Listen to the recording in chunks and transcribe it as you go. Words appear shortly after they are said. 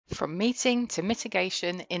From meeting to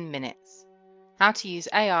mitigation in minutes. How to use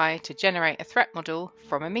AI to generate a threat model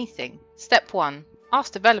from a meeting. Step 1.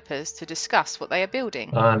 Ask developers to discuss what they are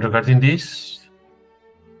building. And regarding this,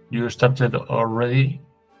 you started already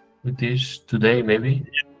with this today, maybe?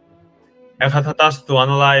 I had a task to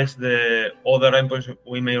analyze the other endpoints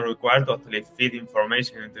we may require to actually feed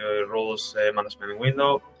information into the rules management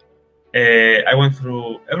window. I went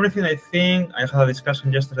through everything, I think. I had a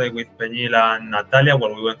discussion yesterday with Penil and Natalia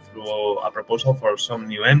where we went through a proposal for some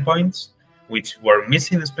new endpoints, which were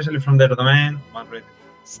missing, especially from their domain.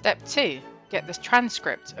 Step 2. Get the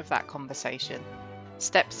transcript of that conversation.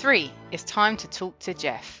 Step 3 is time to talk to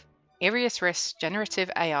Jeff, Irius Risk's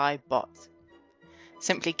generative AI bot.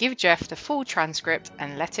 Simply give Jeff the full transcript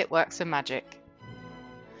and let it work some magic.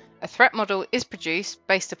 A threat model is produced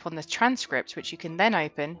based upon the transcript, which you can then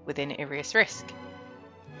open within Irius Risk.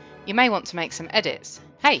 You may want to make some edits.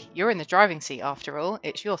 Hey, you're in the driving seat after all,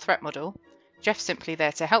 it's your threat model. Jeff's simply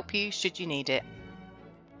there to help you should you need it.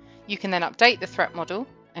 You can then update the threat model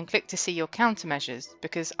and click to see your countermeasures,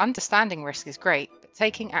 because understanding risk is great, but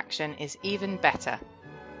taking action is even better.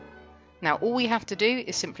 Now all we have to do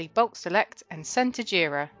is simply bulk select and send to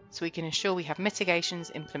Jira so we can ensure we have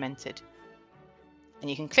mitigations implemented. And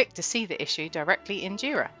you can click to see the issue directly in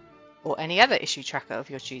Jira, or any other issue tracker of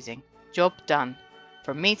your choosing. Job done.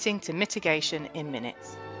 From meeting to mitigation in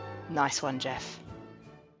minutes. Nice one, Jeff.